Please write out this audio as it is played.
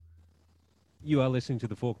You are listening to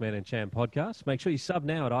the Forkman and Champ podcast. Make sure you sub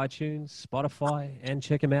now at iTunes, Spotify, and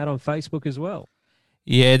check them out on Facebook as well.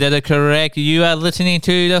 Yeah, that is correct. You are listening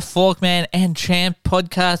to the Forkman and Champ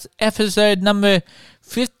podcast, episode number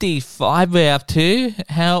 55 we're up to.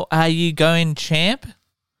 How are you going, Champ?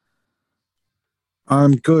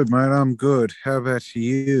 I'm good, mate. I'm good. How about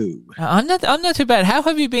you? I'm not too bad. How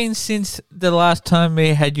have you been since the last time we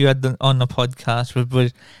had you on the podcast, which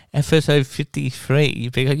was episode 53?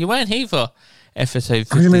 Because you weren't here for episode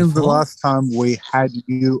 54. I mean, the last time we had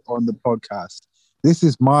you on the podcast. This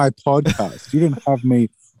is my podcast. You didn't have me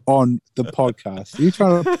on the podcast. Are you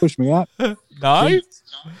trying to push me out? No.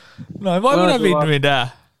 Why would I be doing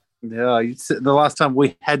that? Yeah, the last time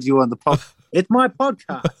we had you on the podcast. It's my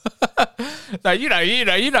podcast. No, you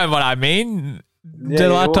know what I mean. Yeah,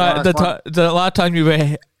 The last time you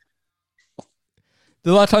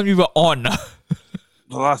were on. The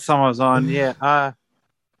last time I was on, yeah.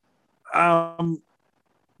 I've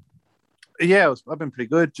been pretty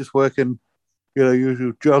good. Just working,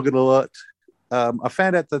 usual jogging a lot. I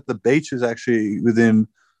found out that the beach is actually within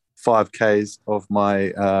 5Ks of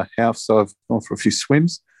my house, so I've gone for a few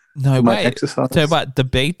swims. No way. Exercise. So what, the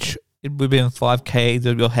beach within 5Ks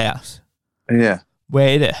of your house? Yeah.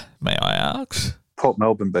 Where there, may I ask? Port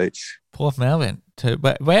Melbourne Beach. Port Melbourne. So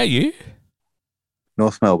where are you?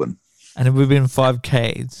 North Melbourne. And within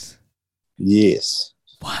 5Ks? Yes.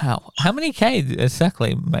 Wow. How many Ks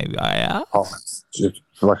exactly, maybe I ask? Oh, it's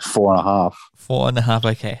like 4.5.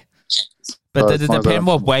 4.5, okay. But does it depend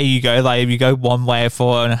what way you go? Like if you go one way,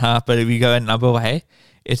 4.5, but if you go another way,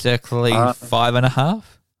 it's actually 5.5?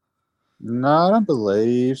 No, I don't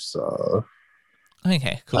believe so.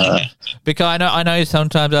 Okay, cool. Because I know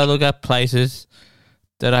sometimes I look at places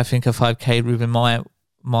that I think are 5K within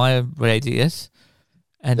my radius,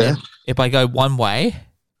 and then if I go one way,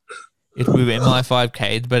 it's within my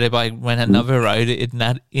 5Ks, but if I went another road, it's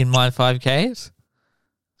not in my 5Ks.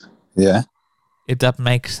 Yeah. If that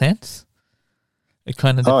makes sense. It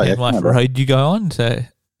kind of depends what road you go on, so...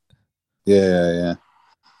 Yeah.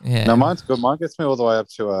 Yeah. No, mine's good. Mine gets me all the way up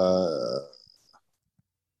to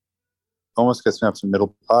almost gets me up to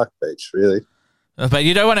Middle Park Beach, really. But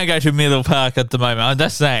you don't want to go to Middle Park at the moment. I'm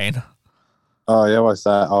just saying. Oh yeah, why's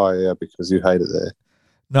that? Oh yeah, because you hate it there.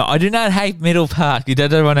 No, I do not hate Middle Park. You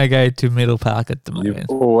don't want to go to Middle Park at the moment.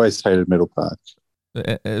 You've always hated Middle Park.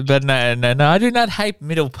 But no, I do not hate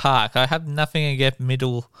Middle Park. I have nothing against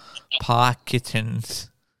Middle Park kittens.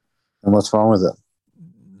 And what's wrong with it?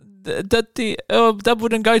 That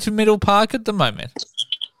wouldn't go to Middle Park at the moment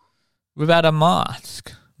without a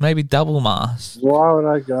mask, maybe double mask. Why would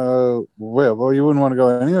I go? Well, you wouldn't want to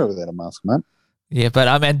go anywhere without a mask, man. Yeah, but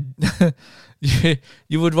I mean,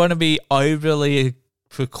 you would want to be overly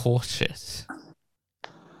precautious.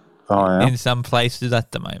 Oh yeah. In some places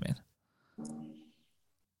at the moment,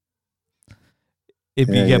 if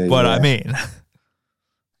you get what I mean.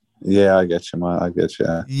 Yeah, I get you, mate. I get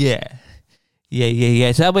you. Yeah.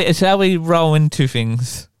 It's how we roll into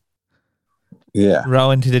things. Yeah.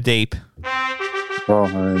 Roll into the deep. Roll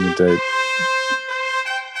in the deep.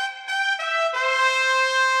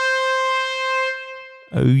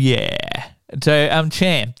 Oh, yeah. So,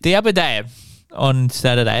 Champ, the other day, on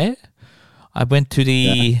Saturday, I went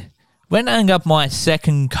and got my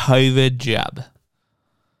second COVID jab.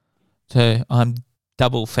 So, I'm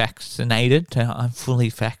double vaccinated. So, I'm fully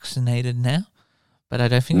vaccinated now. But I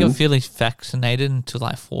don't think you're fully vaccinated until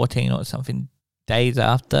like 14 or something days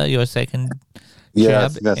after your second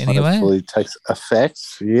jab. That's anyway. when it fully takes effect.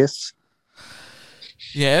 Yes.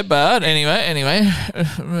 Yeah, but anyway.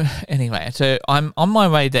 So I'm on my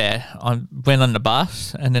way there. I went on the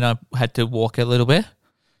bus and then I had to walk a little bit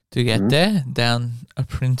to get there down a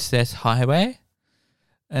Princess Highway.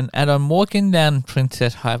 And as I'm walking down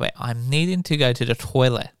Princess Highway, I'm needing to go to the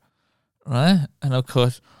toilet, right? And of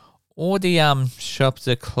course, all the shops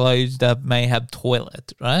that closed up may have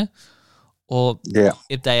toilets, right? Or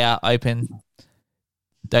if they are open,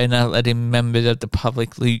 they're not letting members of the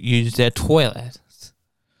public use their toilets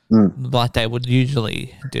like they would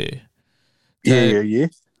usually do. So, Yeah.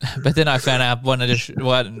 But then I found out one of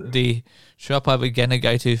the shop I was going to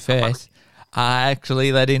go to first are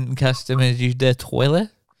actually letting customers use their toilet.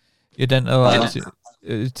 You don't allow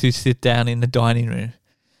to sit down in the dining room.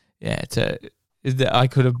 Yeah, so I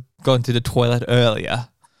could have gone to the toilet earlier.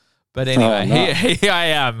 But anyway, here I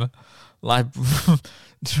am, like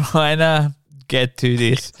trying to get to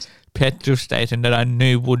this petrol station that I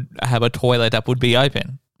knew would have a toilet that would be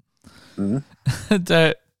open.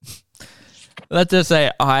 So let's just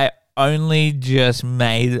say I only just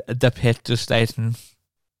made the petrol station.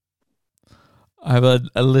 I was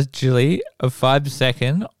literally 5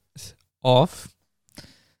 seconds of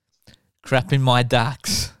crapping my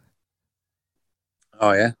ducks.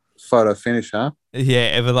 Oh yeah, photo finish, huh?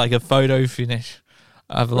 Yeah, ever like a photo finish.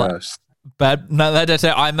 I've like, Gross. but no, that's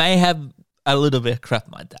it. I may have a little bit of crap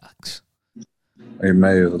my ducks. You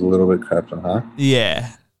may have a little bit crapped on, huh?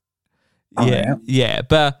 Yeah, Oh, yeah, yeah.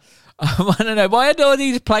 But I don't know. Why are all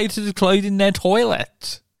these places closing their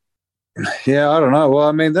toilets? Yeah, I don't know. Well,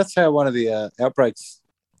 I mean, that's how one of the outbreaks.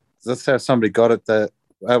 That's how somebody got it.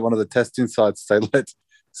 At one of the testing sites, they let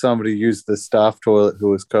somebody use the staff toilet who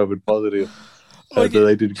was COVID positive. So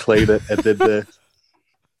they didn't clean it, and then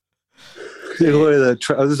this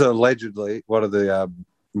is allegedly one of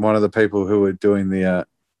the people who were doing the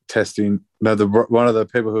testing. No, one of the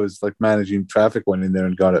people who was like managing traffic went in there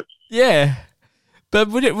and got it. Yeah, but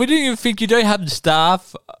wouldn't you think you don't have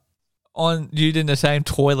staff on using the same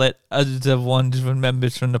toilet as the ones from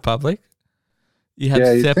members from the public? You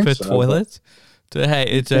have separate toilets. So hey,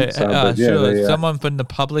 it's someone from the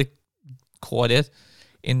public quarters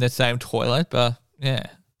in the same toilet, but yeah.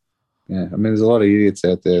 Yeah, I mean, there's a lot of idiots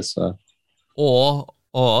out there, so. Or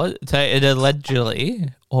say it allegedly,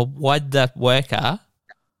 or was that worker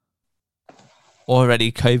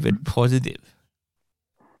already COVID positive?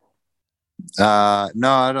 No,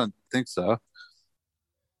 I don't think so.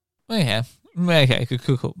 Yeah. Okay,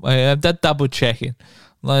 cool. That double checking.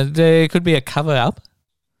 Like, there could be a cover up.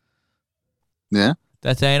 Yeah.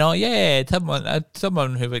 That's saying, oh yeah,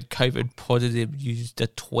 someone who had COVID positive used the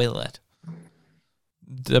toilet.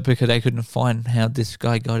 Because they couldn't find how this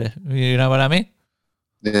guy got it. You know what I mean?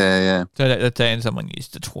 Yeah. So that's saying someone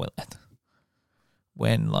used the toilet.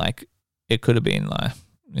 When, like, it could have been, like,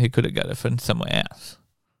 he could have got it from somewhere else.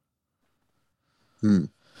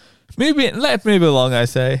 Let's move along, I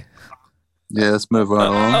say. Yeah, let's move right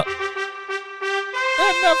along.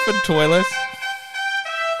 Enough for toilets.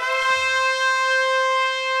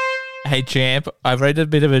 Hey, champ, I wrote a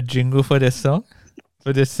bit of a jingle for this song,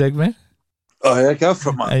 for this segment. Oh, yeah, go for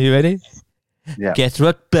it, mate. Are you ready? Yeah. Guess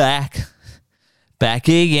what? Back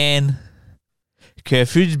again.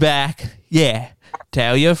 Curfew's back. Yeah.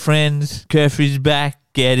 Tell your friends, curfew's back.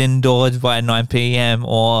 Get indoors by 9 p.m.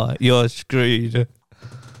 or you're screwed.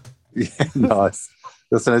 Yeah, nice.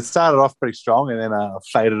 Listen, it started off pretty strong and then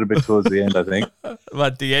faded a bit towards the end, I think.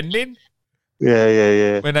 What, the ending?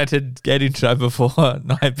 Yeah. When I said get inside before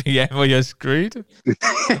 9 p.m. or you're screwed?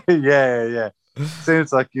 Yeah.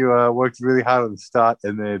 Seems like you worked really hard at the start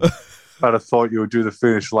and then kind of thought you would do the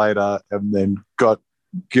finish later and then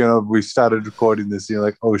we started recording this and you're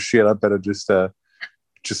like, oh shit, I better just that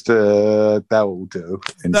will do.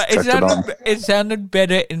 And no, it sounded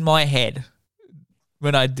better in my head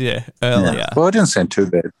when I did it earlier. Yeah. Well, it didn't sound too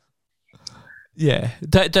bad. Yeah.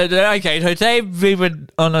 Okay, so say we were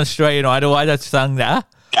on Australian Idol, I just sung that.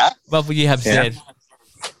 What would you have said?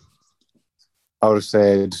 I would have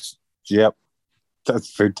said, yep,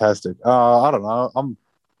 that's fantastic. I don't know.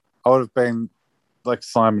 I would have been like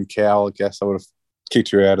Simon Cowell, I guess. I would have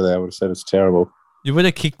kicked you out of there. I would have said it's terrible. You would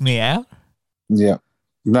have kicked me out? Yeah.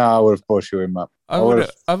 No, I would have pushed you in up. I would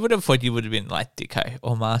have thought you would have been like Dicko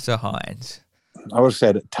or Master Hines. I would have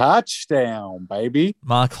said touchdown, baby.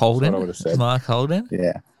 Mark Holden. That's what I would have said. Mark Holden.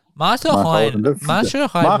 Yeah. Mark Holden, the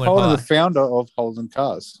founder of Holden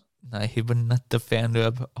Cars. No, he was not the founder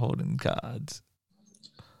of Holden Cars.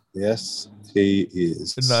 Yes, he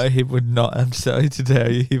is. No, he would not. I'm sorry to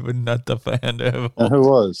tell you, he was not the founder of Holden. And who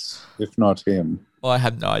was, if not him? Well, I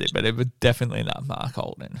have no idea, but it was definitely not Mark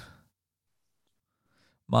Holden.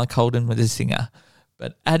 Mark Holden was a singer.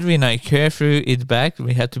 But as we know, curfew is back.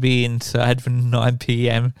 We have to be inside from 9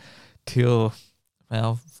 p.m. till,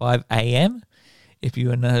 5 a.m. If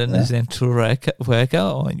you are not an essential worker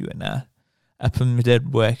or you are not a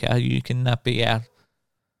permitted worker, you cannot be out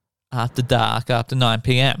after dark, after 9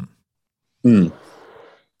 p.m. But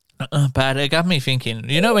it got me thinking,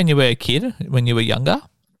 you know when you were a kid, when you were younger?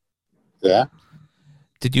 Yeah.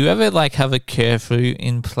 Did you ever have a curfew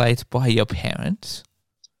in place by your parents?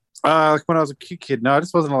 Like when I was a kid, no, I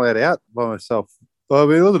just wasn't allowed out by myself. I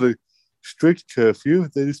mean, it wasn't a strict curfew.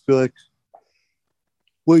 They'd just be like,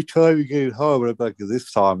 what time are you getting home? And I'd be like,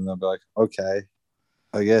 this time. And I'd be like, okay,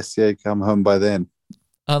 I guess, yeah, come home by then.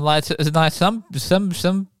 Some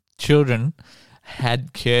children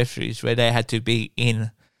had curfews where they had to be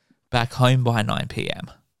back home by 9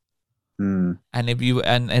 p.m. And if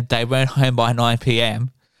they weren't home by 9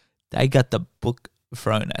 p.m., they got the book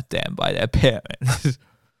thrown at them by their parents.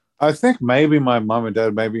 I think maybe my mum and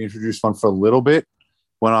dad maybe introduced one for a little bit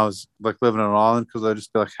when I was living on an island because I'd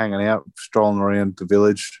just be hanging out, strolling around the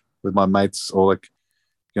village with my mates or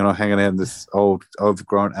hanging out in this old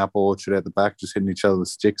overgrown apple orchard at the back, just hitting each other with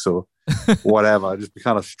sticks or whatever. Just be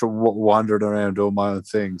kind of wandering around doing my own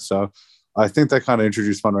thing. So I think they kind of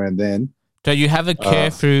introduced one around then. So you have a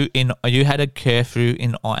curfew you had a curfew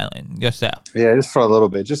in Ireland yourself? Yeah, just for a little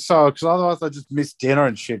bit. Just so, because otherwise I just miss dinner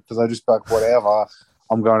and shit because I just be like, whatever,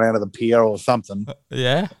 I'm going out of the pier or something.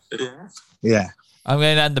 Yeah? Yeah. I'm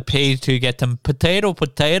going down the pier to get some potato.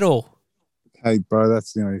 Hey, bro,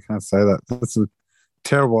 that's, you can't say that. That's a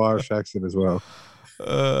terrible Irish accent as well.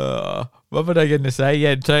 What was I going to say?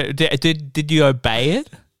 Yeah, so did you obey it?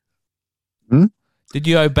 Did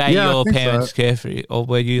you obey your parents' curfew, or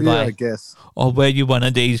were you I guess. Or were you one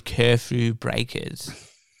of these curfew breakers?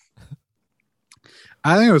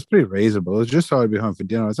 I think it was pretty reasonable. It was just so I'd be home for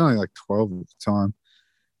dinner. It was only like 12 at the time.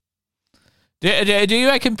 Do you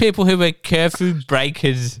reckon people who were curfew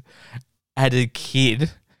breakers as a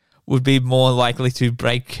kid would be more likely to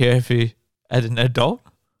break curfew as an adult?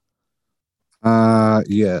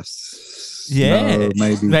 Yes. Yeah. No,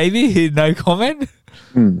 maybe. Maybe? No comment?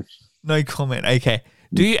 No comment. Okay.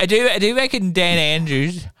 Do you reckon Dan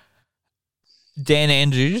Andrews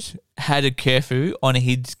had a curfew on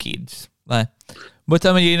his kids? Like, what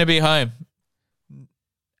time are you going to be home?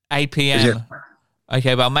 8 p.m. Yeah.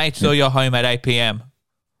 Okay, well, make sure you're home at 8 p.m.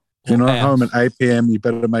 If you're not home at 8 p.m., you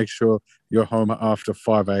better make sure you're home after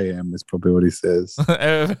 5 a.m. is probably what he says.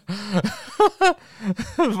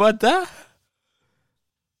 What the?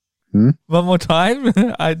 One more time?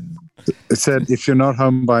 It said if you're not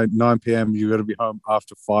home by 9 p.m., you got to be home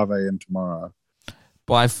after 5 a.m. tomorrow.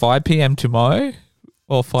 By 5 p.m. tomorrow?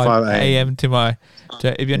 Or 5 a.m. tomorrow?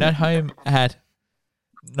 So if you're not home at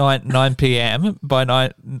 9 p.m.,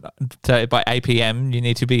 by 8 p.m., you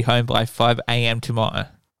need to be home by 5 a.m. tomorrow.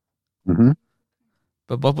 Mm-hmm.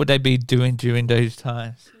 But what would they be doing during those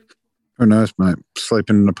times? Who knows, mate?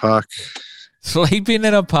 Sleeping in the park. Sleeping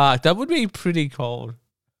in a park. That would be pretty cold.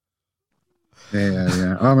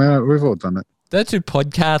 Yeah. I mean, we've all done it. That's your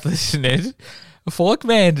podcast listeners.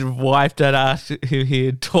 Forkman's wife that asked who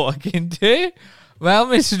he talking to. Well,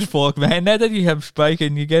 Mrs. Forkman, now that you have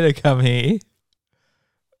spoken, you got to come here.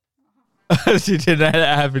 She did that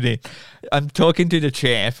happening. I'm talking to the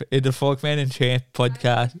champ in the Forkman and Champ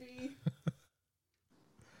podcast.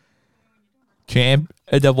 Champ,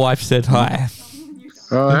 the wife said hi.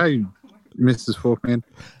 Oh, hey, Mrs. Forkman.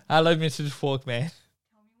 Hello, Mrs. Forkman.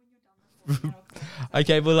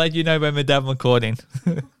 Okay, we'll let you know when we're done recording.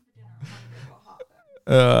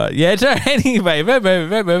 Yeah, so anyway,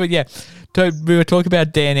 yeah. So we were talking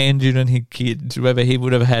about Dan Andrews and his kids, whether he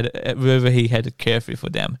had a curfew for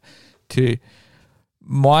them. To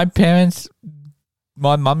my parents,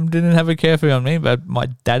 my mum didn't have a curfew on me, but my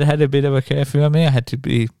dad had a bit of a curfew on me. I had to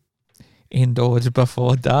be indoors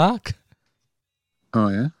before dark. Oh,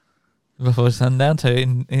 yeah? Before sundown, so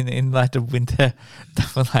in like the winter,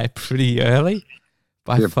 that was like pretty early.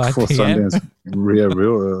 By 5 before p.m. sundown's real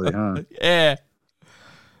early, huh?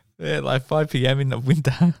 Yeah, like 5 p.m. in the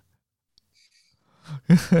winter.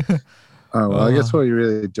 Oh, well, I guess what you're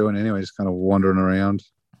really doing anyway, just kind of wandering around.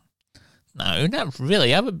 No, not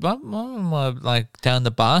really. I'm like down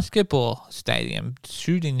the basketball stadium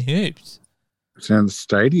shooting hoops. Down the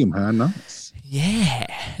stadium, huh? Nice. Yeah,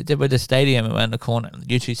 there was the stadium around the corner.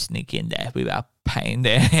 You two sneak in there without paying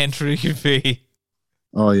their entry fee.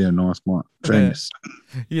 Oh, yeah, nice, mate. Genius.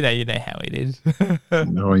 You know how it is.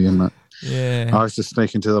 Oh, yeah, mate. Yeah. I was just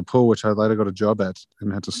sneaking to the pool, which I later got a job at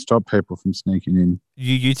and had to stop people from sneaking in.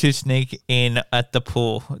 You two sneak in at the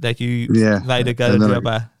pool that you later got a job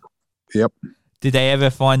at. Yep. Did they ever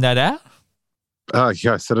find that out?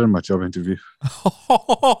 Yeah, I said it in my job interview.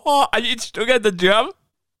 And you still got the job?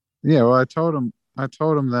 Yeah, well, I told him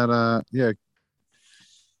that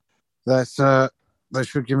that they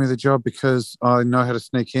should give me the job because I know how to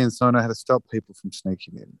sneak in, so I know how to stop people from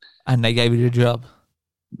sneaking in. And they gave you the job?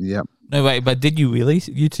 Yep. No, wait, but did you really,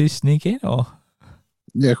 you two sneak in, or?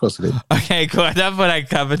 Yeah, of course I did. Okay, cool. That's what I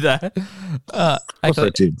covered that. Of course I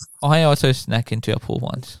did. I also snuck into a pool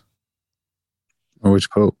once. Oh,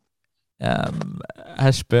 which pool?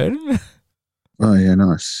 Ashburn. Oh, yeah,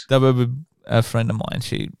 nice. That was a friend of mine.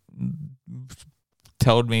 She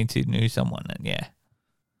told me to knew someone, and yeah.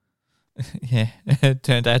 It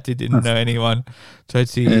turned out she didn't know anyone. So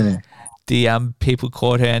the people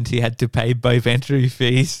caught her, and she had to pay both entry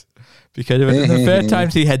fees because it was the first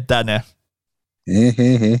time she had done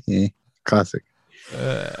it. Classic.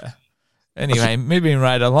 Anyway, moving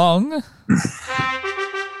right along.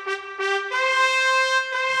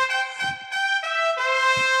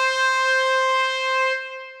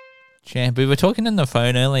 Champ, we were talking on the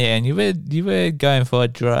phone earlier, and you were going for a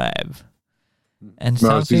drive. And No,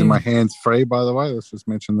 I was using something. my hands free, by the way. Let's just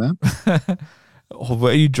mention that. Oh,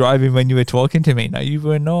 were you driving when you were talking to me? No, you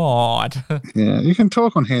were not. Yeah, you can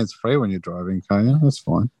talk on hands free when you're driving, can't you? That's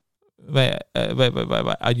fine. Wait.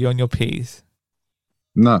 Are you on your P's?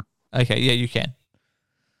 No. Okay, yeah, you can.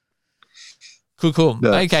 Cool.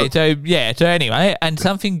 Yeah, Okay, so anyway, and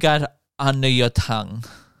something got under your tongue.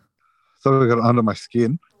 So I got it under my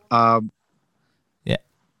skin. Yeah.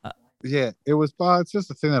 Yeah, it was, but it's just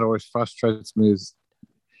the thing that always frustrates me is,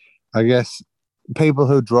 I guess, people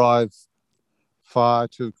who drive far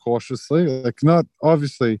too cautiously. Like, not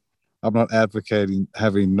obviously, I'm not advocating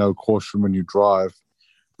having no caution when you drive,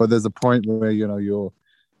 but there's a point where you're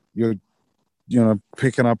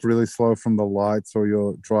picking up really slow from the lights, or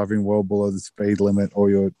you're driving well below the speed limit, or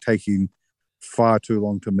you're taking far too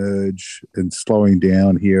long to merge and slowing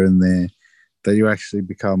down here and there, that you actually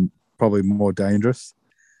become probably more dangerous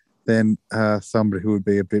than somebody who would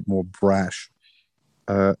be a bit more brash.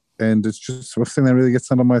 And it's just the thing that really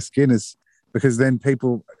gets under my skin, is because then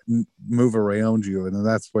people move around you, and then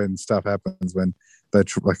that's when stuff happens, when they're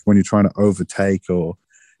like when you're trying to overtake or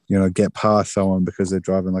get past someone because they're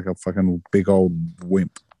driving like a fucking big old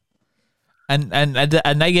wimp. And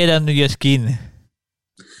they get under your skin.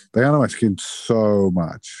 They under my skin so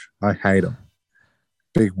much. I hate them.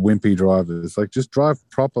 Big wimpy drivers. Like, just drive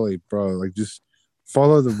properly, bro. Like, just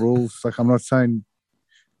follow the rules. Like, I'm not saying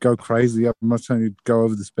go crazy. I'm not saying you go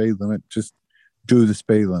over the speed limit. Just do the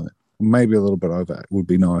speed limit. Maybe a little bit over it would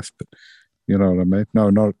be nice, but you know what I mean? No,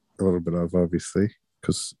 not a little bit over, obviously,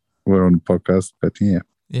 because we're on a podcast, but yeah.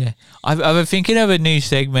 Yeah. I've been thinking of a new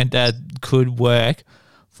segment that could work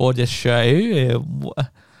for the show. You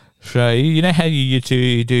know how you used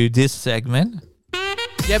to do this segment?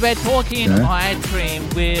 Yeah, we're talking ice cream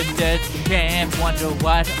with the champ. Wonder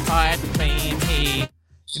what ice cream he...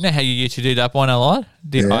 You know how you used to do that one a lot?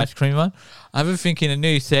 The ice cream one? I've been thinking a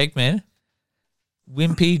new segment.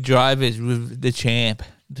 Wimpy drivers with the champ.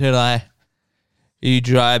 They're like, you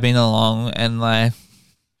driving along and like...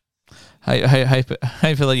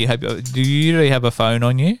 Hopefully you have... Do you usually have a phone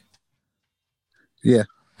on you? Yeah.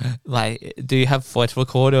 Like, do you have voice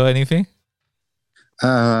record or anything?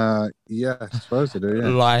 Yeah, I suppose I do, yeah.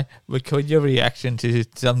 Like, record your reaction to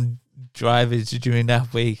some drivers during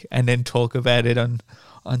that week and then talk about it on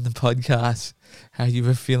the podcast, how you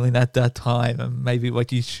were feeling at that time and maybe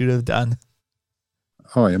what you should have done.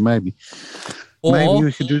 Oh, yeah, maybe. Maybe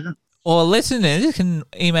we could do that. Or listeners can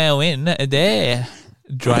email in their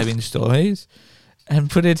driving stories and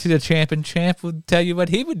put it to the champ, and champ will tell you what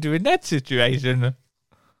he would do in that situation.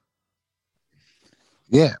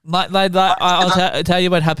 Yeah. Like I'll tell you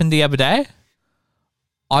what happened the other day.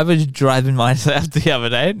 I was driving myself the other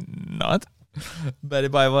day, but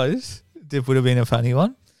if I was, it would have been a funny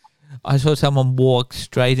one. I saw someone walk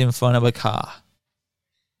straight in front of a car.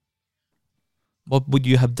 What would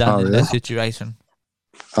you have done in that situation?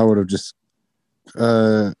 I would have just,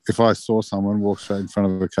 if I saw someone walk straight in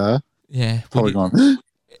front of a car, probably gone.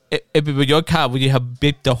 If it were your car, would you have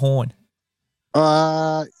beeped the horn?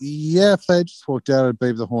 Yeah, if they just walked out, I'd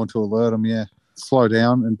beep the horn to alert them. Yeah, slow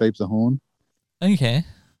down and beep the horn. Okay.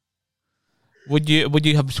 Would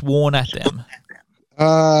you have sworn at them?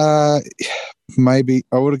 Maybe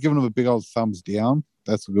I would have given them a big old thumbs down.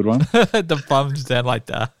 That's a good one. The thumbs down like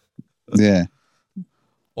that. Yeah.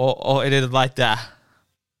 Or it is like that.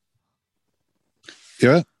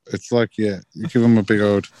 Yeah, it's like you give them a big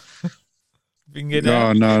old.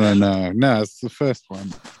 No, it's the first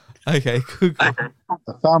one. Okay, cool.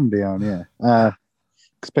 A thumb down, yeah.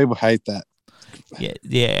 Because people hate that.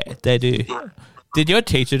 Yeah, they do. Did your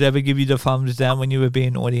teacher ever give you the thumbs down when you were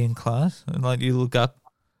being naughty in class? And like you look up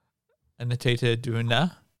and the teacher doing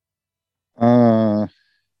that? No,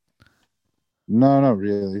 not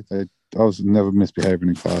really. I was never misbehaving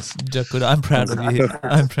in class. Good. I'm proud of you.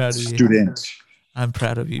 I'm proud of you. Student. I'm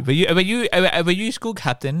proud of you. But were you school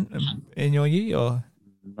captain in your year or?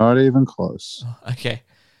 Not even close. Okay.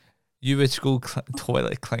 You were school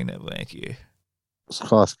toilet cleaner, weren't you? It's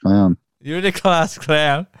class clown. You were the class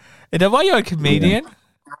clown. Is that why you're a comedian?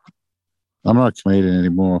 Yeah. I'm not a comedian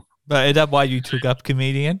anymore. But is that why you took up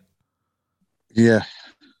comedian? Yeah.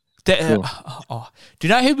 Sure. Do you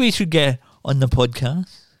know who we should get on the podcast?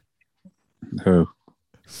 Who?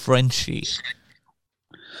 Frenchie.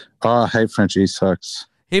 Oh, I hate Frenchie. He sucks.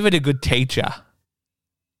 He was a good teacher.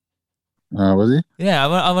 Was he? Yeah,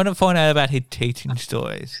 I want to find out about his teaching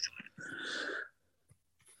stories.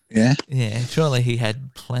 Yeah? Yeah, surely he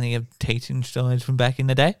had plenty of teaching stories from back in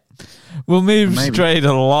the day. We'll move straight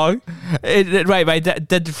along. Wait,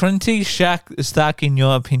 did Frenchie stuck in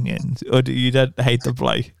your opinion? Or do you hate the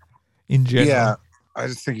bloke in general? Yeah, I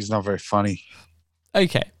just think he's not very funny.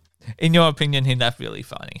 Okay. In your opinion, he's not really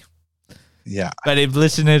funny. Yeah. But if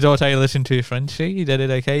listeners also listen to Frenchie, is that it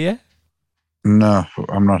okay, yeah? No,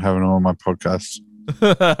 I'm not having him on my podcast.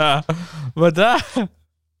 But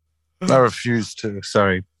I refuse to.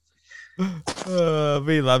 Sorry.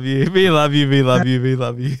 we love you. We love you. We love you. We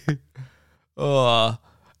love you. Oh,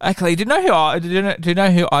 actually, do you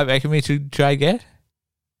know who I reckon we should try get?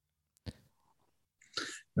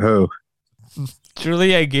 Oh.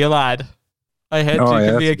 Julia Gillard. I heard she could be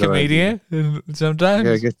a that's a good comedian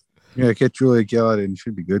sometimes. Get Julia Gillard in.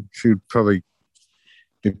 Should be good. She would probably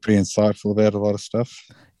be pretty insightful about a lot of stuff.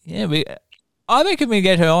 Yeah, I reckon we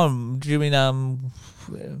get her on during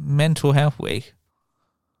Mental Health Week.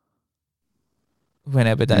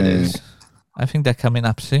 Whenever that is. I think they're coming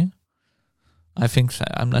up soon. I think so.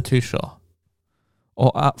 I'm not too sure.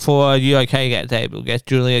 Or for You Okay Get Day, we'll get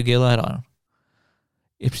Julia Gillard on.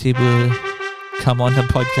 If she will come on the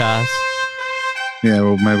podcast. Yeah,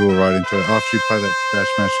 well, maybe we'll write into it after you play that scratch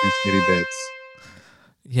match against Eddie Betts.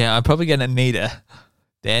 Yeah, I'm probably going to need her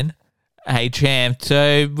then. Hey, champ.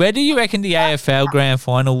 So, where do you reckon the AFL Grand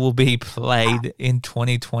Final will be played in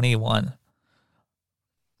 2021?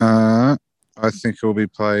 I think it will be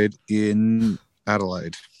played in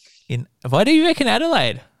Adelaide. Why do you reckon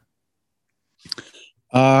Adelaide?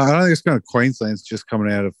 I don't think it's going to Queensland. It's just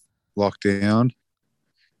coming out of lockdown.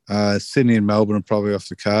 Sydney and Melbourne are probably off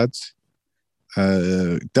the cards.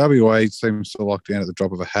 WA seems to lock down at the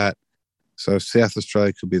drop of a hat. So South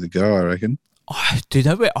Australia could be the go, I reckon. Oh, do you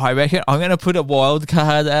know what I reckon? I'm going to put a wild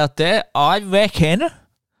card out there. I reckon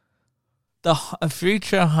the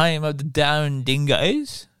future home of the Darwin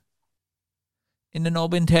Dingoes in the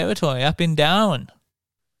Northern Territory, up in Darwin.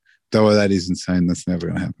 Though that is insane. That's never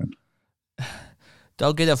going to happen.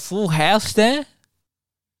 They'll get a full house there.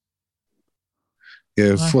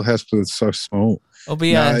 Yeah, full house, but it's so small. It'll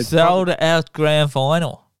be a sold-out grand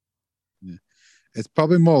final. Yeah. It's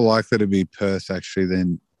probably more likely to be Perth, actually,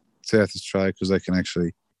 than South Australia, because they can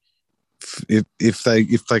actually, if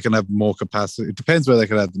they can have more capacity. It depends where they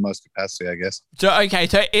can have the most capacity, I guess. So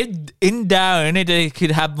in Darwin, if they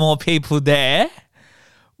could have more people there,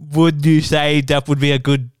 would you say that would be a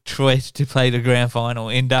good choice to play the grand final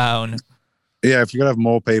in Darwin? Yeah, if you're going to have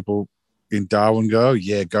more people in Darwin go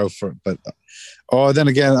for it. But then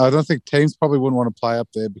again, I don't think teams probably wouldn't want to play up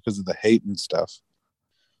there because of the heat and stuff.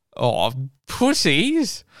 Oh,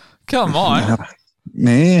 pussies. Come on.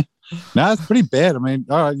 Nah. No, it's pretty bad. I mean,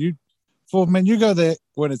 all right, you go there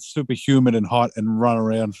when it's super humid and hot and run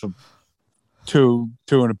around for two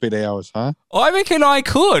and a bit hours, huh? I reckon I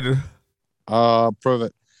could. Prove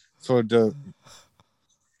it. So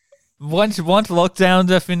once lockdowns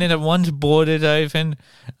are finished, once borders open,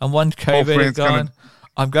 and once COVID is gone,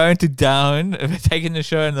 I'm going to Darwin. If we're taking the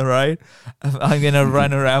show on the road, I'm going to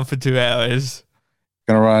run around for 2 hours.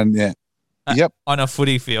 Gonna run, yeah. Yep. On a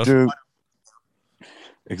footy field.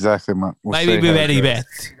 Exactly, mate. Maybe with Eddie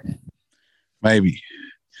Betts. Maybe.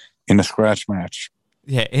 In a scratch match.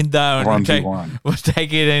 Yeah, in Darwin. We'll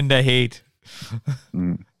take it in the heat.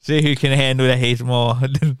 See who can handle the heat more.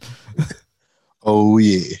 Oh,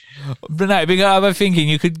 yeah. But no, because I was thinking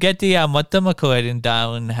you could get the whatchamacallit in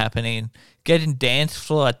Darwin happening. Get a dance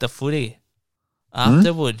floor at the footy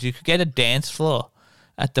afterwards. You could get a dance floor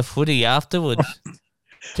at the footy afterwards.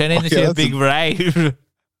 Turn it into a big rave.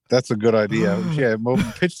 That's a good idea. Yeah, well,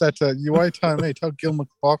 pitch that to you. Why tell me? Tell Gil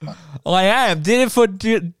McLaughlin. I am. Did it for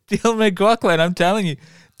Gil McLaughlin. I'm telling you.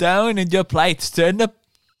 Darwin in your plates. Turn the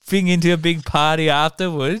thing into a big party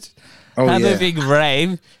afterwards. Have a big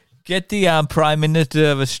rave. Get the Prime Minister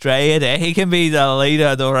of Australia there. He can be the leader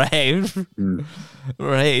of the rave.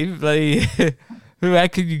 Rave. Who else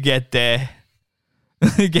can you get there?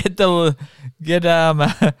 get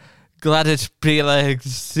Gladys Pillar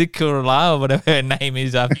or whatever her name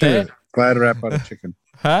is up there. Glad wrap butter chicken.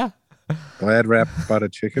 Huh? Glad wrap butter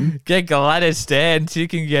chicken. Get Gladys there, and she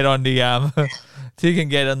can get on the she can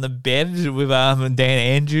get on the bevs with Dan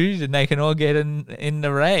Andrews, and they can all get in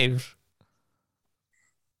the rave.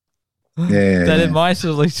 Yeah. That is my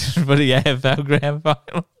solution for the AFL Grand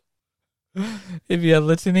Final. If you're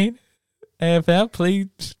listening, AFL,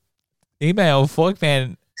 please email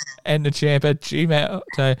Forkman and the Champ at Gmail.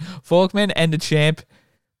 So Forkman and the Champ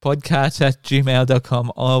podcast at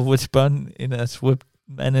gmail.com. I'll respond in a swift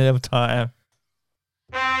minute of time.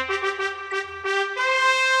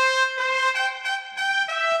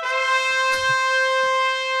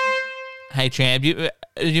 Hey Champ,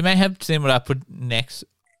 you may have seen what I put next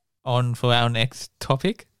on for our next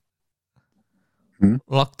topic.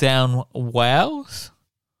 Lockdown wows.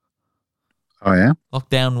 Oh yeah?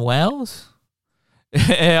 Lockdown wows?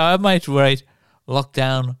 I might write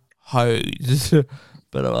lockdown hose.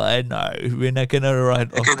 But I'm like, no, we're not going to write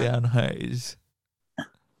lockdown hose.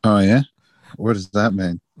 Oh, yeah? What does that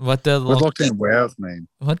mean? What the What lockdown wows mean?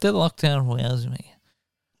 What did lockdown wows me?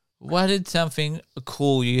 What is something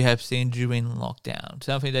cool you have seen during lockdown?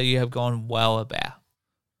 Something that you have gone well about?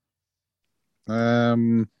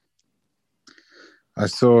 I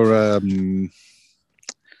saw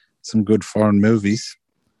some good foreign movies.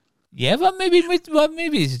 Yeah, what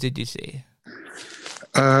movies did you see?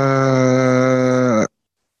 I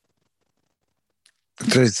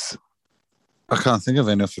can't think of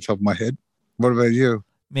any off the top of my head. What about you?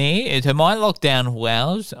 Me? To my lockdown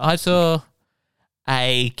wows, I saw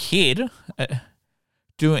a kid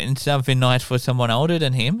doing something nice for someone older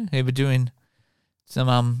than him. He was doing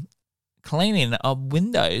some cleaning of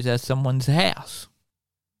windows at someone's house.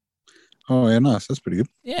 Oh, yeah, nice. That's pretty good.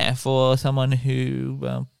 Yeah, for someone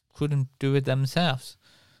who couldn't do it themselves.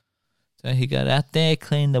 So he got out there,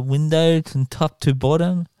 cleaned the windows from top to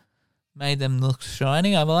bottom, made them look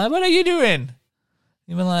shiny. I'm like, what are you doing?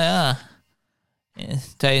 You were like, Yeah.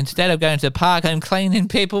 So instead of going to the park, I'm cleaning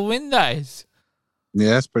people's windows.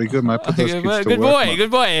 Yeah, that's pretty good, mate. Put those kids to Good work, boy, mate.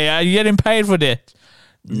 good boy. Are you getting paid for this?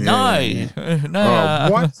 No. No.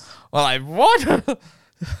 What? Well, like, what?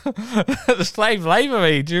 The slave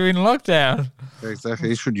labor during lockdown. Exactly.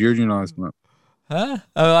 You should unionize, mate. Huh?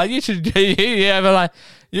 I'm like, you should, yeah, but like,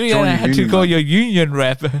 you're Join going to your have to union, call mate. your union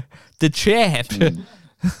rep the champ.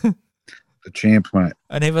 The champ, mate.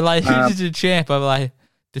 And they were like, who's the champ? I'm like,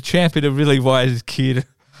 the champ is a really wise kid.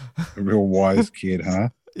 A real wise kid, huh?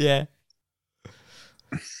 Yeah.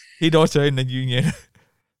 He'd also in the union,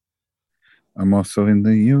 I'm also in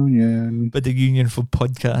the union. but the union for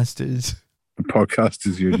podcasters. The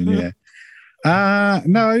podcasters union, yeah.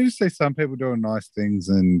 No, I just see some people doing nice things,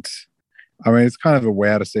 and I mean, it's kind of a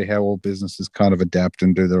wow to see how all businesses kind of adapt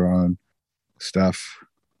and do their own stuff.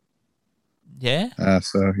 Yeah?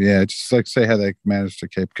 So yeah, just like see how they manage to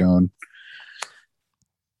keep going.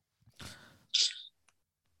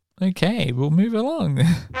 Okay, we'll move along.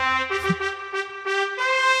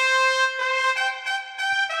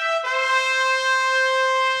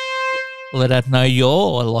 Let us know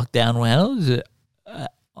your lockdown wows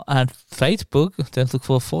on Facebook. Just look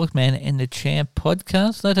for Forkman and the Champ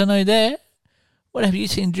podcast. Let us know there. What have you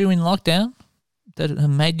seen during lockdown that have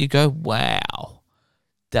made you go, wow,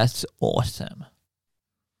 that's awesome?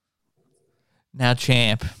 Now,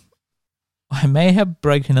 Champ, I may have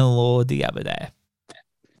broken a law the other day.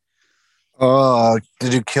 Oh,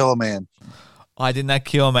 did you kill a man? I did not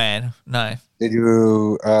kill a man. No. Did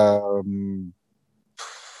you?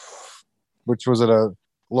 Which was it, a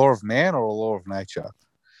law of man or a law of nature?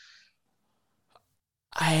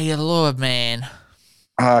 A law of man.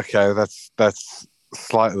 Okay, that's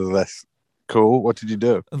slightly less cool. What did you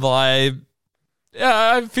do? I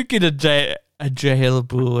think it a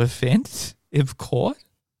jailable offence if caught.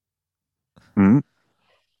 Hmm?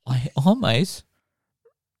 I almost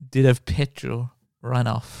did a petrol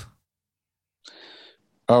runoff.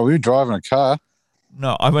 Oh, were you driving a car?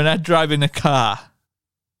 No, I was not driving a car.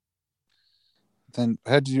 Then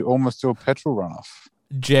how did you almost do a petrol runoff?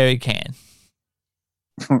 Jerry can.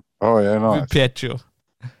 Oh yeah, nice. With petrol.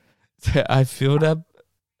 So I filled up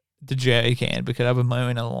the jerry can because I was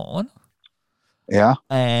mowing a lawn. Yeah.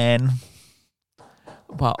 And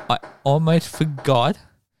I almost forgot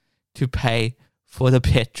to pay for the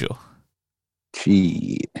petrol.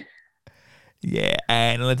 Gee. Yeah,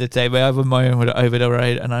 and let's just say I was mowing over the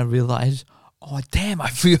road and I realized, oh damn, I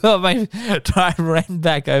forgot I ran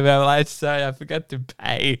back over. I'm like, sorry, I forgot to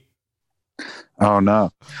pay. Oh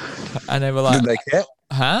no. And they were like, Did they care?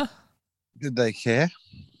 huh? Did they care?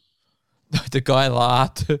 The guy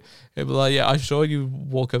laughed. He was like, yeah, I saw you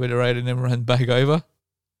walk over the road and then run back over.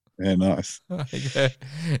 Yeah, nice. Yeah,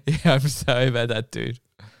 I'm sorry about that, dude.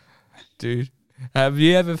 Dude, have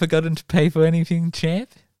you ever forgotten to pay for anything,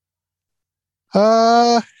 champ?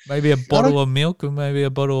 Maybe a bottle of milk or maybe a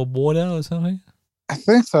bottle of water or something? I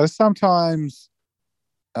think so. Sometimes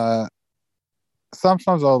I'll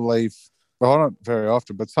leave. Well, not very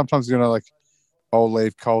often, but sometimes, like, I'll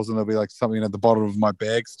leave Coles and there'll be like something at the bottom of my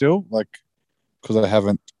bag still, like, because I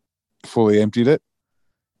haven't fully emptied it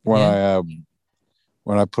when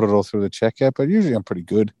I put it all through the checkout. But usually I'm pretty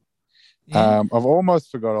good. Yeah. I've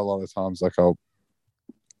almost forgot a lot of times. Like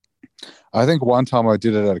I think one time I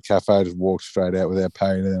did it at a cafe. I just walked straight out without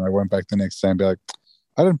paying, and then I went back the next day and be like,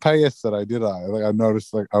 I didn't pay yesterday, did I? Like, I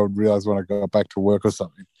noticed, like, I would realize when I got back to work or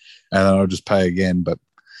something, and then I would just pay again. But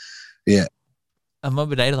yeah. I'm a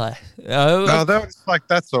bit like, No,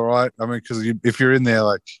 that's all right. I mean, because if you're in there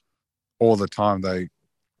like all the time, they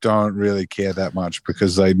don't really care that much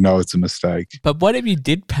because they know it's a mistake. But what if you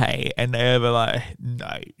did pay and they were like,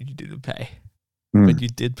 no, you didn't pay, but you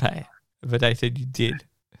did pay, but they said you didn't.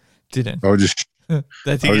 I would just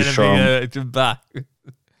That's I'll just show going to be back.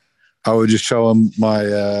 I would just show them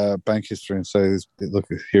my bank history and say, "Look,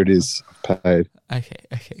 here it is, paid."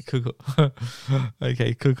 Okay, cool.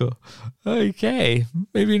 Okay, cool. Okay,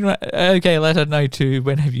 maybe okay. Let us know too.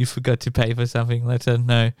 When have you forgot to pay for something? Let us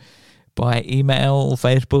know by email,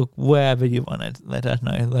 Facebook, wherever you want it. Let us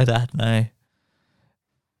know. Let us know.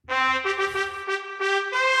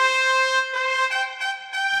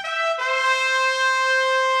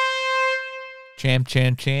 Champ.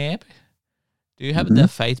 Do you have the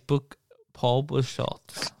Facebook poll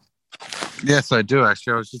results? Yes, I do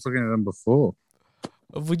actually. I was just looking at them before.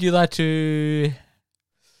 Would you like to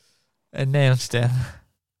announce them?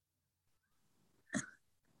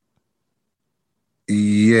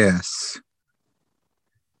 Yes,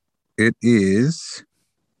 it is.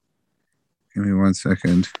 Give me 1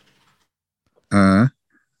 second.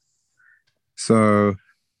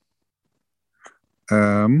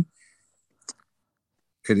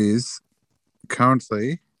 It is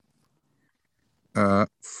currently the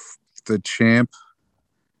champ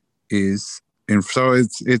is in. So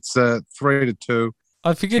it's 3-2.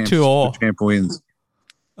 I figured 2-2. The champ wins.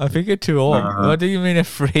 I figured 2-2. What do you mean a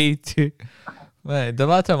 3-2? Wait, the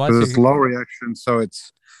last time I There's low reaction, so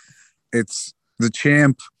it's the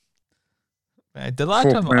champ. Mate, the last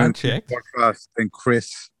time I checked, podcast and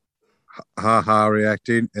Chris,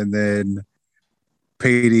 reacting, and then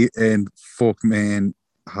Petey and Forkman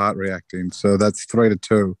heart reacting. So that's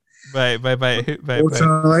 3-2. Wait.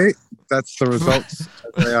 Fortunately, that's the results.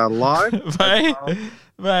 They are live.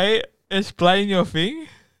 Wait. Explain your thing.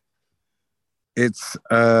 It's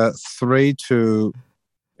 3-2.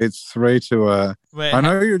 It's 3-2. Wait, I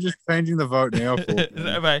know you're just changing the vote now.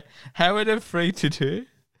 No, wait. How are they 3-2?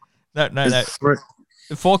 No. The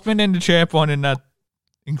Forkman and the champ one are not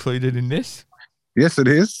included in this. Yes, it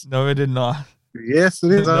is. No, it did not. Yes,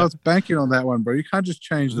 it is. I was banking on that one, bro. You can't just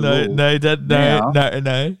change the rules.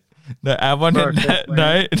 No. I want Sorry,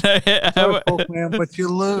 no. Forkman, but you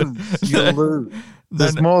lose. You lose.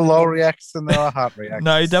 There's more low reacts than there are heart reacts.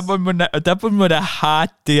 No, that one would have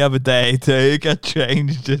heart the other day, so it got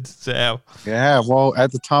changed itself. Yeah, well,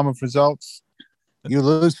 at the time of results, you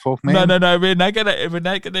lose, Forkman. No. We're not gonna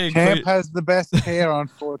include. Champ has the best hair,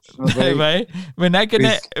 unfortunately. No, mate. We're not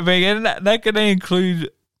gonna include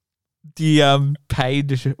the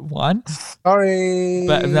paid one. Sorry.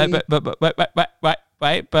 But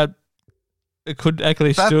it could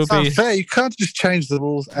actually still be. Unfair. You can't just change the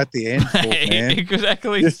rules at the end, Forkman. It could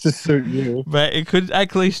actually just to suit you. But it could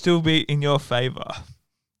actually still be in your favor.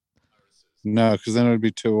 No, because then it would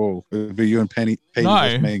be 2-2. It would be you and Penny. No,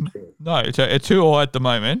 it's 2-2 at the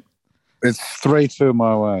moment. It's 3-2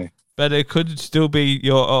 my way. But it could still be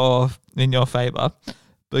in your favor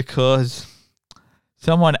because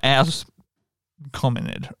someone else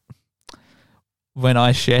commented when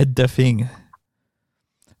I shared the thing.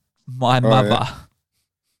 My mother. Yeah.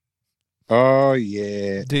 Oh,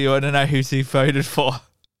 yeah. Do you want to know who she voted for?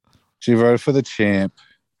 She voted for the champ.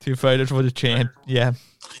 She voted for the champ, yeah.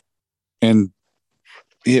 And,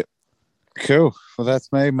 yeah, cool. Well,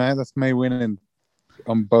 that's me, mate. That's me winning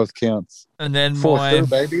on both counts. And then 4-2,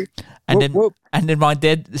 baby. And whoop. then my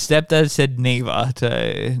stepdad said neither.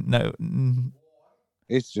 So no.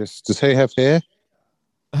 It's just, does he have hair?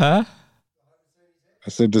 Huh? I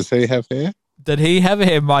said, does he have hair? Did he have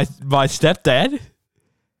hair? My stepdad?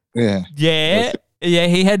 Yeah. Yeah. Yeah,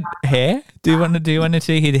 he had hair. Do you want to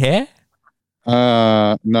see his hair?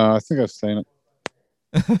 No, I think I've seen it.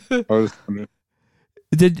 I was wondering.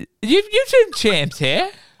 Did you've seen Champ's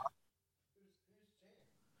hair?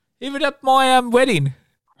 Even at my wedding.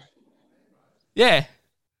 Yeah.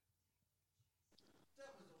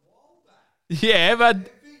 Yeah,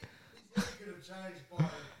 but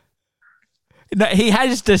no, he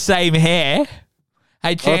has the same hair.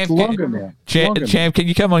 Hey, Champ, it's longer now. Champ, can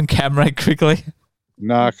you come on camera quickly?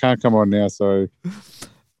 No, I can't come on now, sorry.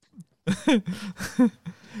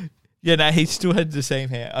 Yeah, no, he still had the same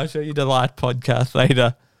hair. I'll show you the live podcast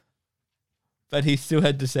later. But he still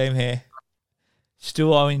had the same hair.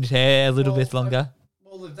 Still orange hair, a little bit longer.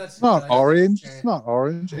 Well, that's not orange. It's not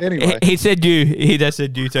orange. Anyway. He said you. He just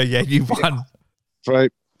said you, so yeah, you won.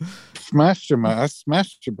 Right. Smashed you, mate. I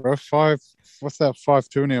smashed you, bro. What's that?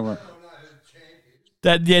 5-2 now?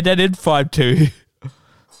 That is 5-2.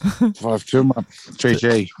 5-2, mate.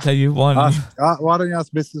 GG. So you won. Why don't you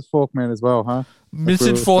ask Mrs. Forkman as well, huh?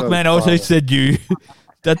 Mrs. Forkman also said you.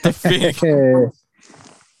 That's the thing.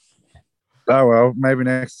 Oh, well, maybe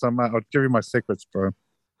next time, mate. I'll give you my secrets, bro.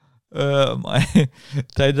 My,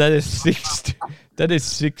 so that is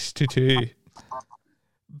 6-2.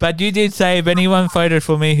 But you did say if anyone voted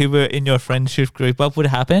for me who were in your friendship group, what would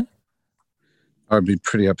happen? I'd be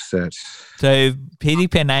pretty upset. So Petey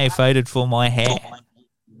Penne voted for my hair.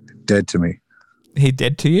 Dead to me. He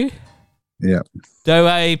dead to you? Yeah. Don't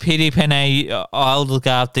worry, Petey Penne. I'll look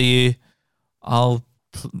after you. I'll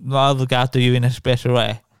look after you in a special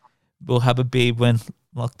way. We'll have a beer when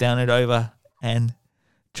lockdown is over and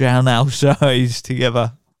drown our sorrows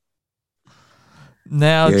together.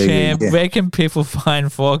 Now, Champ, where can people find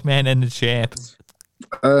Forkman and the Champ?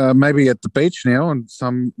 Maybe at the beach now on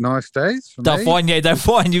some nice days. They'll find you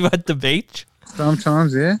at the beach.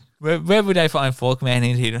 Sometimes, yeah. Where would they find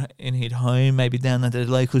Forkman in his home? Maybe down at the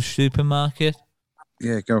local supermarket.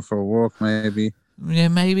 Yeah, go for a walk, maybe. Yeah,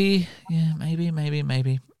 maybe. Yeah, maybe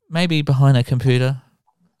behind a computer,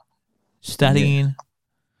 studying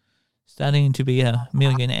to be a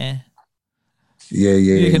millionaire. Yeah.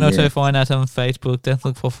 You can also find us on Facebook. Just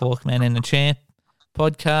look for Forkman and the Champ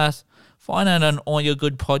podcast. Find out on all your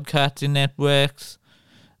good podcasting networks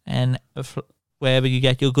and wherever you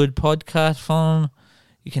get your good podcast from.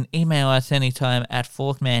 You can email us anytime at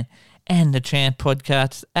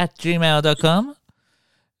forkmanandthechamppodcasts@gmail.com.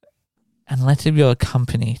 Unless if you're a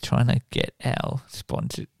company trying to get our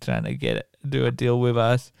sponsor, do a deal with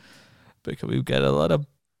us, because we've got a lot of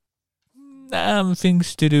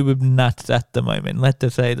things to do with nuts at the moment. Let's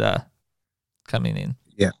just say they're coming in.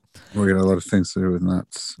 Yeah, we've got a lot of things to do with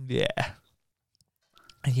nuts. Yeah.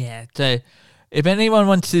 So if anyone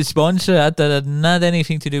wants to sponsor that has not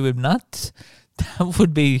anything to do with nuts, that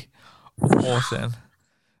would be awesome.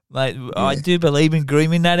 Like, I do believe in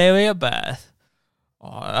grooming that area, but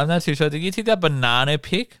I'm not too sure. Did you take that banana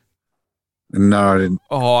pic? No, I didn't.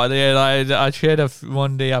 Oh, yeah, I shared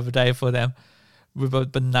one the other day for them with a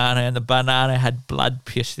banana, and the banana had blood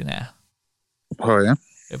pierced in it. Oh, yeah?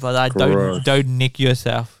 If I don't nick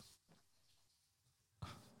yourself.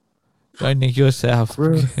 Don't nick yourself.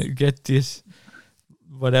 Get this,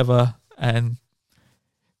 whatever, and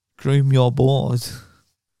groom your balls.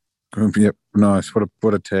 Yep, nice. What a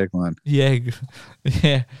tagline. Yeah.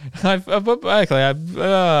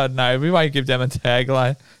 No, we won't give them a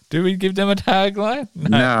tagline. Do we give them a tagline?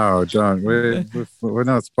 No, don't. We're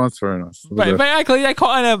not sponsoring us. But actually, they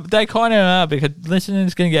kind of are, because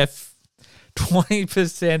listeners can get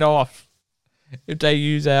 20% off if they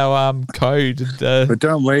use our code. But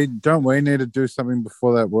don't we need to do something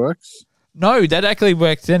before that works? No, that actually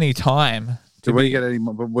works any time. Do we get any?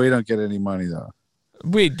 But we don't get any money though.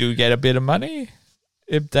 We do get a bit of money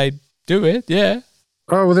if they do it. Yeah.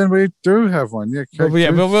 Oh, well, then we do have one. Yeah.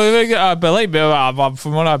 Okay, I believe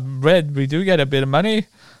from what I've read, we do get a bit of money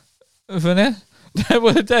for that.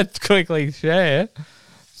 That's quickly shared.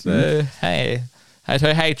 So hey,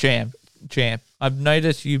 Champ, I've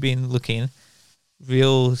noticed you've been looking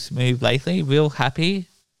real smooth lately, real happy.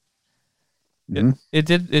 Is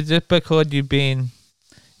it because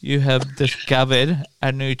you have discovered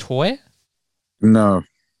a new toy? No.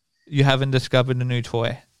 You haven't discovered a new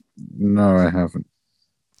toy? No, I haven't.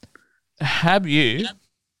 Have you?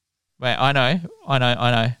 Wait, I know.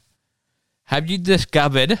 Have you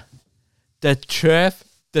discovered the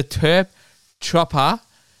Terp Chopper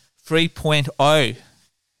 3.0?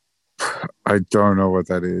 I don't know what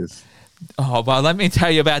that is. Oh, well, let me tell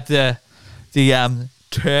you about the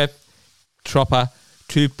Terp Chopper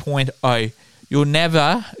 2.0. You'll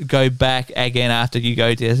never go back again after you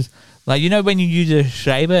go to this. Like, you know when you use a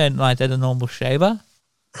shaver and like that's a normal shaver?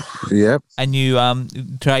 Yep. And you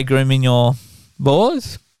try grooming your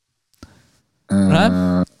balls?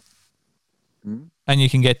 Right? And you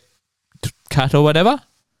can get cut or whatever?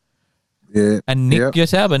 Yeah. And nick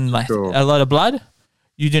yourself and like a lot of blood?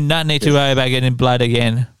 You do not need to worry about getting blood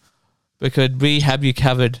again, because we have you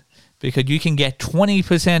covered, because you can get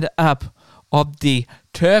 20% up of the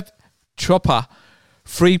Terp Chopper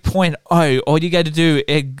 3.0. All you got to do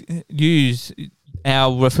is use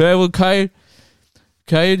our referral code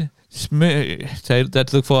SMOOTH. So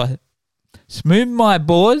let's look for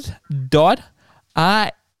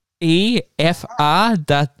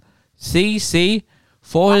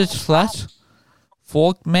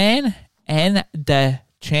smoothmyballz.refr.cc/Forkman and the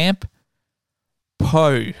Champ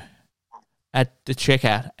Po at the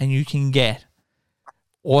checkout, and you can get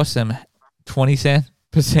awesome 20%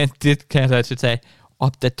 discount, I should say,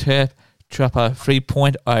 off the Terp Chopper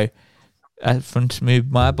 3.0 from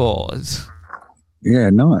Smooth My Balls. Yeah,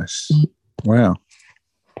 nice. Wow.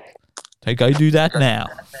 So go do that now.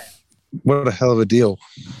 What a hell of a deal.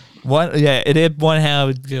 It is one hell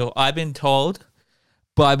of a deal. I've been told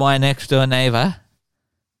by my next door neighbour,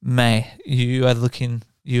 mate, you are looking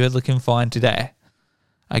You are looking fine today.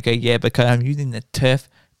 I go, yeah, because I'm using the Turf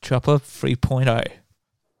Chopper 3.0.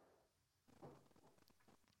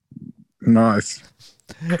 Nice.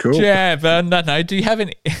 Cool. Yeah, but on that note, do you have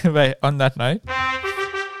any... Wait, on that note...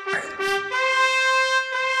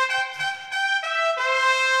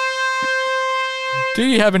 Do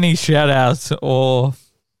you have any shout-outs or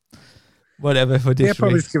whatever for this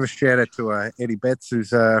Probably week? just give a shout-out to Eddie Betts,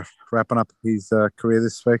 who's wrapping up his career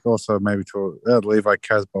this week. Also, maybe to Levi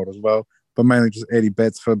Casbolt as well. But mainly just Eddie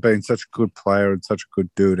Betts for being such a good player and such a good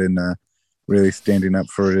dude and really standing up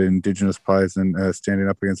for Indigenous players and standing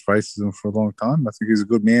up against racism for a long time. I think he's a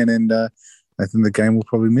good man, and I think the game will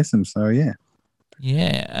probably miss him. So, yeah.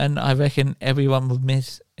 Yeah, and I reckon everyone would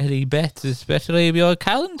miss Eddie Betts, especially if you're a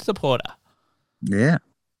Carlton supporter. Yeah.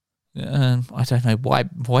 I don't know why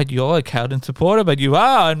you're a Carlton supporter, but you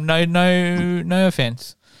are. No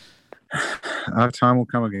offense. Our time will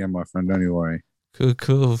come again, my friend. Don't you worry.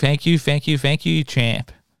 Cool. Thank you,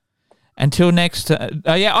 champ. Until next time.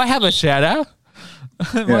 I have a shout out.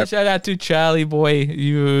 My shout out to Charlie Boy.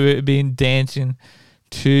 You've been dancing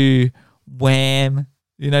to Wham.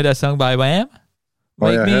 You know that song by Wham?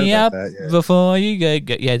 Wake me up before you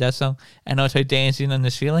go. Yeah, that song. And also dancing on the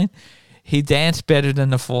ceiling. He danced better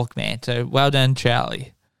than the Fork Man. So well done,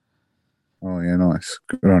 Charlie. Oh, yeah, nice.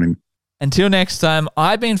 Good on him. Until next time,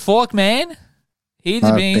 I've been Fork Man. He's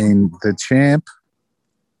I've been the champ.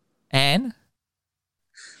 And?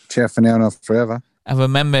 Ciao for now, not forever. And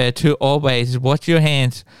remember to always wash your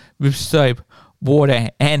hands with soap, water,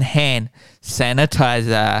 and hand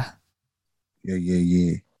sanitizer.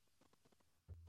 Yeah.